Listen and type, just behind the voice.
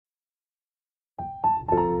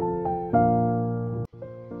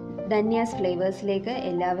ധന്യാസ് ഫ്ലേവേഴ്സിലേക്ക്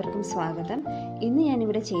എല്ലാവർക്കും സ്വാഗതം. ഇന്ന്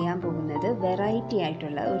ഞാനിവിടെ ചെയ്യാൻ പോകുന്നത് വെറൈറ്റി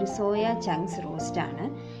ആയിട്ടുള്ള ഒരു സോയ ചങ്ക്സ് റോസ്റ്റാണ്.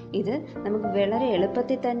 ഇത് നമുക്ക് വളരെ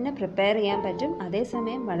എളുപ്പത്തിൽ തന്നെ പ്രിപ്പയർ ചെയ്യാൻ പറ്റും,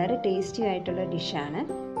 അതേസമയം വളരെ ടേസ്റ്റി ആയിട്ടുള്ള ഡിഷാണ്.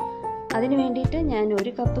 അതിന് വേണ്ടിയിട്ട് ഞാൻ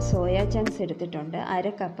 1 കപ്പ് സോയ ചങ്ക്സ് എടുത്തിട്ടുണ്ട്,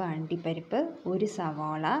 1/2 കപ്പ് അണ്ടിപ്പരിപ്പ്, 1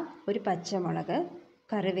 സവാള, 1 പച്ചമുളക്,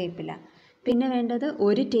 കറിവേപ്പില. പിന്നെ വേണ്ടത്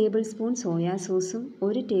 1 ടേബിൾ സ്പൂൺ സോയാ സോസും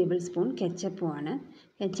 1 ടേബിൾ സ്പൂൺ കെച്ചപ്പുമാണ്.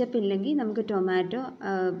 കെച്ചപ്പ് ഇല്ലെങ്കിൽ നമുക്ക് ടൊമാറ്റോ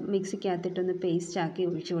മിക്സിക്കകത്തിട്ടൊന്ന് പേസ്റ്റാക്കി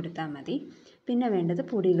ഒഴിച്ചു കൊടുത്താൽ മതി. പിന്നെ വേണ്ടത്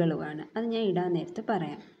പൊടികളുമാണ്, അത് ഞാൻ ഇടാൻ നേരത്ത്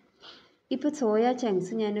പറയാം. ഇപ്പോൾ സോയ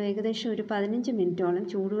ചങ്ക്സ് ഞാൻ ഏകദേശം ഒരു 15 മിനിറ്റോളം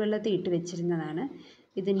ചൂടുവെള്ളത്തിൽ ഇട്ട് വെച്ചിരുന്നതാണ്.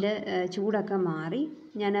 ഇതിൻ്റെ ചൂടൊക്കെ മാറി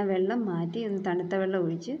ഞാൻ ആ വെള്ളം മാറ്റി ഒന്ന് തണുത്ത വെള്ളം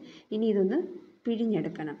ഒഴിച്ച് ഇനി ഇതൊന്ന്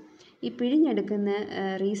പിഴിഞ്ഞെടുക്കണം. ഈ പിഴിഞ്ഞെടുക്കുന്ന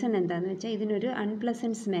റീസൺ എന്താണെന്ന് വെച്ചാൽ ഇതിനൊരു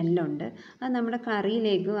അൺപ്ലസൻറ്റ് സ്മെല്ലുണ്ട്. അത് നമ്മുടെ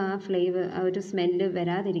കറിയിലേക്കും ആ ഫ്ലേവർ ഒരു സ്മെല്ല്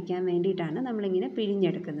വരാതിരിക്കാൻ വേണ്ടിയിട്ടാണ് നമ്മളിങ്ങനെ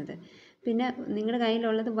പിഴിഞ്ഞെടുക്കുന്നത്. പിന്നെ നിങ്ങളുടെ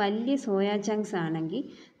കയ്യിലുള്ളത് വലിയ സോയാ ചങ്ക്സ് ആണെങ്കിൽ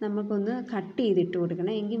നമുക്കൊന്ന് കട്ട് ചെയ്തിട്ട്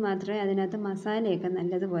കൊടുക്കണം, എങ്കിൽ മാത്രമേ അതിനകത്ത് മസാലയൊക്കെ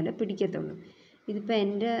നല്ലതുപോലെ പിടിക്കത്തുള്ളൂ. ഇതിപ്പോൾ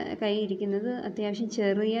എൻ്റെ കയ്യിൽ ഇരിക്കുന്നത് അത്യാവശ്യം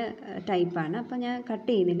ചെറിയ ടൈപ്പാണ്, അപ്പോൾ ഞാൻ കട്ട്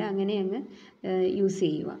ചെയ്യുന്നില്ല, അങ്ങനെ അങ്ങ് യൂസ്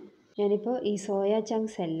ചെയ്യുക. ഞാനിപ്പോൾ ഈ സോയ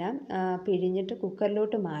ചങ്ക്സ് എല്ലാം പിഴിഞ്ഞിട്ട്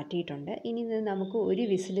കുക്കറിലോട്ട് മാറ്റിയിട്ടുണ്ട്. ഇനി ഇത് നമുക്ക് ഒരു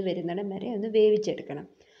വിസിൽ വരുന്നിടം വരെ ഒന്ന് വേവിച്ചെടുക്കണം.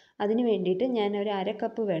 അതിന് വേണ്ടിയിട്ട് ഞാൻ ഒരു 1/2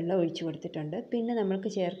 കപ്പ് വെള്ളം ഒഴിച്ചു കൊടുത്തിട്ടുണ്ട്. പിന്നെ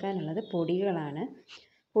നമുക്ക് ചേർക്കാനുള്ളത് പൊടികളാണ്.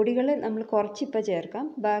 പൊടികൾ നമ്മൾ കുറച്ചിപ്പോൾ ചേർക്കാം,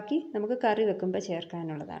 ബാക്കി നമുക്ക് കറി വെക്കുമ്പോൾ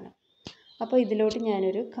ചേർക്കാനുള്ളതാണ്. അപ്പോൾ ഇതിലോട്ട്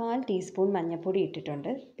ഞാനൊരു 1/4 ടീസ്പൂൺ മഞ്ഞൾപ്പൊടി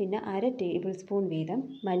ഇട്ടിട്ടുണ്ട്. പിന്നെ 1/2 ടേബിൾ സ്പൂൺ വീതം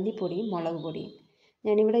മല്ലിപ്പൊടിയും മുളക് പൊടിയും.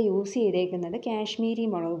 ഞാനിവിടെ യൂസ് ചെയ്തേക്കുന്നത് കാശ്മീരി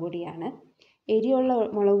മുളക് പൊടിയാണ്. എരിയുള്ള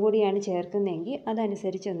മുളക് പൊടിയാണ് ചേർക്കുന്നതെങ്കിൽ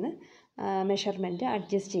അതനുസരിച്ചൊന്ന് മെഷർമെൻറ്റ്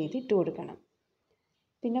അഡ്ജസ്റ്റ് ചെയ്ത് ഇട്ട് കൊടുക്കണം.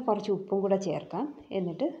 പിന്നെ കുറച്ച് ഉപ്പും കൂടെ ചേർക്കാം.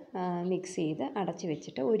 എന്നിട്ട് മിക്സ് ചെയ്ത് അടച്ച്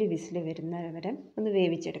വെച്ചിട്ട് ഒരു വിസിൽ വരുന്നവരെ ഒന്ന്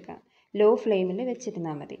വേവിച്ചെടുക്കാം. ലോ ഫ്ലെയിമിൽ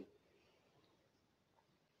വെച്ചിരുന്നാൽ മതി.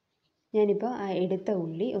 ഞാനിപ്പോൾ എടുത്ത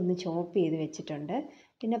ഉള്ളി ഒന്ന് ചോപ്പ് ചെയ്ത് വെച്ചിട്ടുണ്ട്.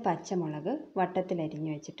 പിന്നെ പച്ചമുളക് വട്ടത്തിൽ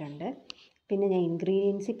അരിഞ്ഞ് വെച്ചിട്ടുണ്ട്. പിന്നെ ഞാൻ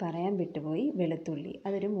ഇൻഗ്രീഡിയൻസിൽ പറയാൻ വിട്ടുപോയി, വെളുത്തുള്ളി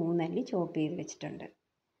അതൊരു 3 അല്ലി ചോപ്പ് ചെയ്ത് വെച്ചിട്ടുണ്ട്.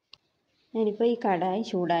 ഞാനിപ്പോൾ ഈ കടായി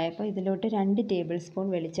ചൂടായപ്പോൾ ഇതിലോട്ട് 2 ടേബിൾ സ്പൂൺ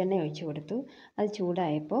വെളിച്ചെണ്ണ ഒഴിച്ച് കൊടുത്തു. അത്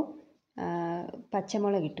ചൂടായപ്പോൾ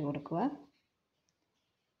പച്ചമുളക് ഇട്ട് കൊടുക്കുക.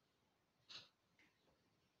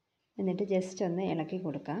 എന്നിട്ട് ജസ്റ്റ് ഒന്ന് ഇളക്കി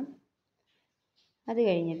കൊടുക്കാം. അത്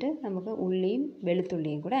കഴിഞ്ഞിട്ട് നമുക്ക് ഉള്ളിയും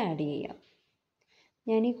വെളുത്തുള്ളിയും കൂടെ ആഡ് ചെയ്യാം.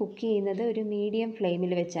 ഞാൻ ഈ കുക്ക് ചെയ്യുന്നത് ഒരു മീഡിയം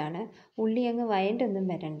ഫ്ലെയിമിൽ വെച്ചാണ്. ഉള്ളി അങ്ങ് വഴണ്ടൊന്നും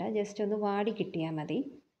വരണ്ട, ജസ്റ്റ് ഒന്ന് വാടി കിട്ടിയാൽ മതി.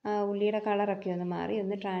 ഉള്ളിയുടെ കളറൊക്കെ ഒന്ന് മാറി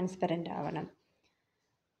ഒന്ന് ട്രാൻസ്പെറൻ്റ് ആവണം.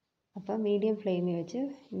 അപ്പോൾ മീഡിയം ഫ്ലെയിമിൽ വെച്ച്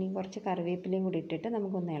ഇനി കുറച്ച് കറിവേപ്പിലയും കൂടി ഇട്ടിട്ട്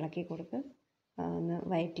നമുക്കൊന്ന് ഇളക്കി കൊടുത്ത് ഒന്ന്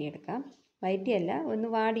വഴറ്റിയെടുക്കാം. വഴറ്റിയല്ല, ഒന്ന്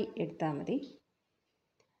വാടി എടുത്താൽ മതി.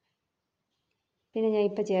 പിന്നെ ഞാൻ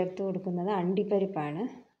ഇപ്പോൾ ചേർത്ത് കൊടുക്കുന്നത് അണ്ടിപ്പരിപ്പാണ്.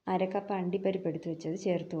 1/2 കപ്പ് അണ്ടിപ്പരിപ്പ് എടുത്ത് വെച്ചത്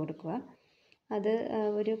ചേർത്ത് കൊടുക്കുക. അത്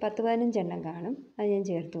ഒരു 10-15 എണ്ണം കാണും, അത് ഞാൻ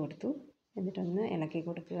ചേർത്ത് കൊടുത്തു. എന്നിട്ടൊന്ന് ഇളക്കി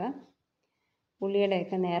കൊടുക്കുക.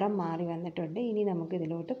 ഉള്ളിയുടെയൊക്കെ നിറം മാറി വന്നിട്ടുണ്ട്. ഇനി നമുക്ക്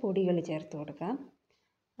ഇതിലോട്ട് പൊടികൾ ചേർത്ത് കൊടുക്കാം.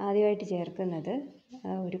 ആദ്യമായിട്ട് ചേർക്കുന്നത്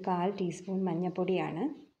ഒരു 1/4 ടീസ്പൂൺ മഞ്ഞൾപ്പൊടിയാണ്.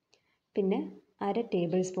 പിന്നെ 1/2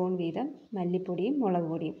 ടേബിൾ സ്പൂൺ വീതം മല്ലിപ്പൊടിയും മുളക്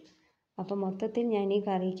പൊടിയും. അപ്പോൾ മൊത്തത്തിൽ ഞാൻ ഈ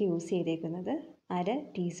കറിക്ക് യൂസ് ചെയ്തേക്കുന്നത് 1/2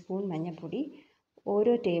 ടീസ്പൂൺ മഞ്ഞൾപ്പൊടി,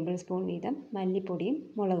 ഓരോ ടേബിൾ സ്പൂൺ വീതം മല്ലിപ്പൊടിയും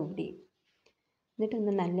മുളക് പൊടിയും.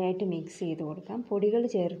 എന്നിട്ടൊന്ന് നല്ലതായിട്ട് മിക്സ് ചെയ്ത് കൊടുക്കാം. പൊടികൾ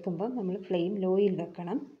ചേർക്കുമ്പോൾ നമ്മൾ ഫ്ലെയിം ലോയിൽ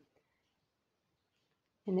വെക്കണം.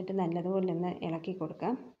 എന്നിട്ട് നല്ലതുപോലെ ഒന്ന് ഇളക്കി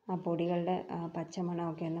കൊടുക്കാം. ആ പൊടികളുടെ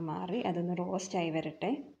പച്ചമണമൊക്കെ ഒന്ന് മാറി അതൊന്ന് റോസ്റ്റായി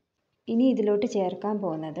വരട്ടെ. ഇനി ഇതിലോട്ട് ചേർക്കാൻ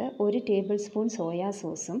പോകുന്നത് 1 ടേബിൾ സ്പൂൺ സോയാ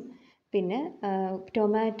സോസും പിന്നെ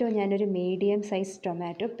ടൊമാറ്റോ ഞാനൊരു മീഡിയം സൈസ്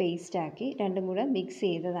ടൊമാറ്റോ പേസ്റ്റാക്കി രണ്ടും കൂടെ മിക്സ്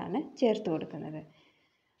ചെയ്തതാണ് ചേർത്ത് കൊടുക്കുന്നത്.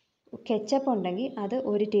 കെച്ചപ്പ് ഉണ്ടെങ്കിൽ അത്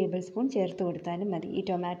 1 ടേബിൾ സ്പൂൺ ചേർത്ത് കൊടുത്താലും മതി ഈ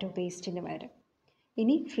ടൊമാറ്റോ പേസ്റ്റിന് പകരം.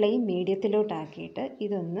 ഇനി ഫ്ലെയിം മീഡിയത്തിലോട്ടാക്കിയിട്ട്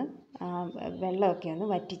ഇതൊന്ന് വെള്ളമൊക്കെ ഒന്ന്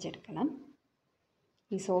വറ്റിച്ചെടുക്കണം.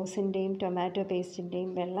 ഈ സോസിൻ്റെയും ടൊമാറ്റോ പേസ്റ്റിൻ്റെയും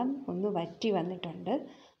വെള്ളം ഒന്ന് വറ്റി വന്നിട്ടുണ്ട്.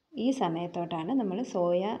 ഈ സമയത്തോട്ടാണ് നമ്മൾ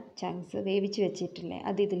സോയ ചങ്ക്സ് വേവിച്ച് വെച്ചിട്ടില്ലേ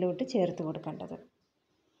അത് ഇതിലോട്ട് ചേർത്ത് കൊടുക്കേണ്ടത്.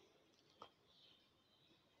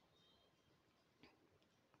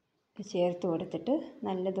 ചേർത്ത് കൊടുത്തിട്ട്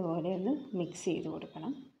നല്ലതുപോലെ ഒന്ന് മിക്സ് ചെയ്ത്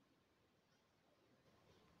കൊടുക്കണം.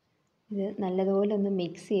 ഇത് നല്ലതുപോലെ ഒന്ന്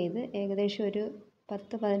മിക്സ് ചെയ്ത് ഏകദേശം ഒരു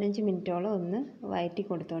 10-15 മിനിറ്റോളം ഒന്ന് വഴറ്റി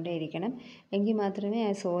കൊടുത്തുകൊണ്ടേ ഇരിക്കണം. എങ്കിൽ മാത്രമേ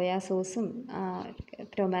ആ സോയാ സോസും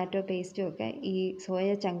ടൊമാറ്റോ പേസ്റ്റും ഒക്കെ ഈ സോയ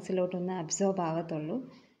ചങ്ക്സിലോട്ടൊന്ന് അബ്സോർബ് ആവത്തുള്ളൂ.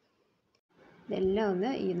 ഇതെല്ലാം ഒന്ന്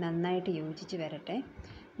നന്നായിട്ട് യോജിച്ച് വരട്ടെ.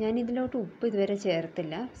 ഞാനിതിലോട്ട് ഉപ്പ് ഇതുവരെ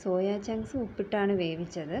ചേർത്തില്ല. സോയ ചങ്ക്സ് ഉപ്പിട്ടാണ്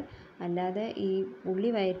വേവിച്ചത്, അല്ലാതെ ഈ ഉള്ളി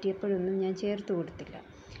വഴറ്റിയപ്പോഴൊന്നും ഞാൻ ചേർത്ത് കൊടുത്തില്ല.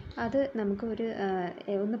 അത് നമുക്ക്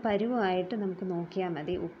ഒന്ന് പരുവമായിട്ട് നമുക്ക് നോക്കിയാൽ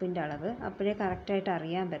മതി ഉപ്പിൻ്റെ അളവ്, അപ്പോഴേ കറക്റ്റായിട്ട്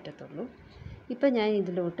അറിയാൻ പറ്റത്തുള്ളൂ. ഇപ്പോൾ ഞാൻ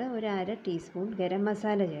ഇതിലോട്ട് ഒരു 1/2 ടീസ്പൂൺ ഗരം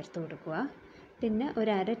മസാല ചേർത്ത് കൊടുക്കുക. പിന്നെ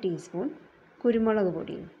ഒരു 1/2 ടീസ്പൂൺ കുരുമുളക്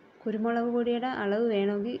പൊടിയും. കുരുമുളക് പൊടിയുടെ അളവ്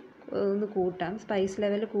വേണമെങ്കിൽ ഒന്ന് കൂട്ടാം. സ്പൈസ്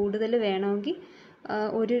ലെവൽ കൂടുതൽ വേണമെങ്കിൽ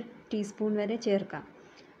 1 ടീസ്പൂൺ വരെ ചേർക്കാം.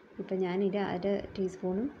 ഇപ്പം ഞാനിത് 1/2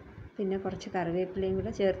 ടീസ്പൂണും പിന്നെ കുറച്ച് കറിവേപ്പിലയും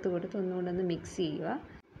കൂടെ ചേർത്ത് കൊടുത്ത് ഒന്നുകൂടെ മിക്സ് ചെയ്യുക.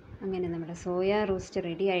 അങ്ങനെ നമ്മുടെ സോയ റോസ്റ്റ്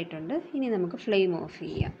റെഡി ആയിട്ടുണ്ട്. ഇനി നമുക്ക് ഫ്ലെയിം ഓഫ്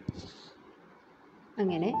ചെയ്യാം.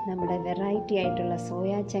 അങ്ങനെ നമ്മുടെ വെറൈറ്റി ആയിട്ടുള്ള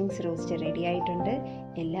സോയ ചങ്ക്സ് റോസ്റ്റ് റെഡി ആയിട്ടുണ്ട്.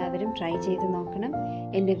 എല്ലാവരും ട്രൈ ചെയ്ത് നോക്കണം.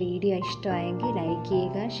 എൻ്റെ വീഡിയോ ഇഷ്ടമായെങ്കിൽ ലൈക്ക്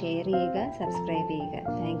ചെയ്യുക, ഷെയർ ചെയ്യുക, സബ്സ്ക്രൈബ് ചെയ്യുക.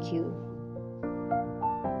 Thank you.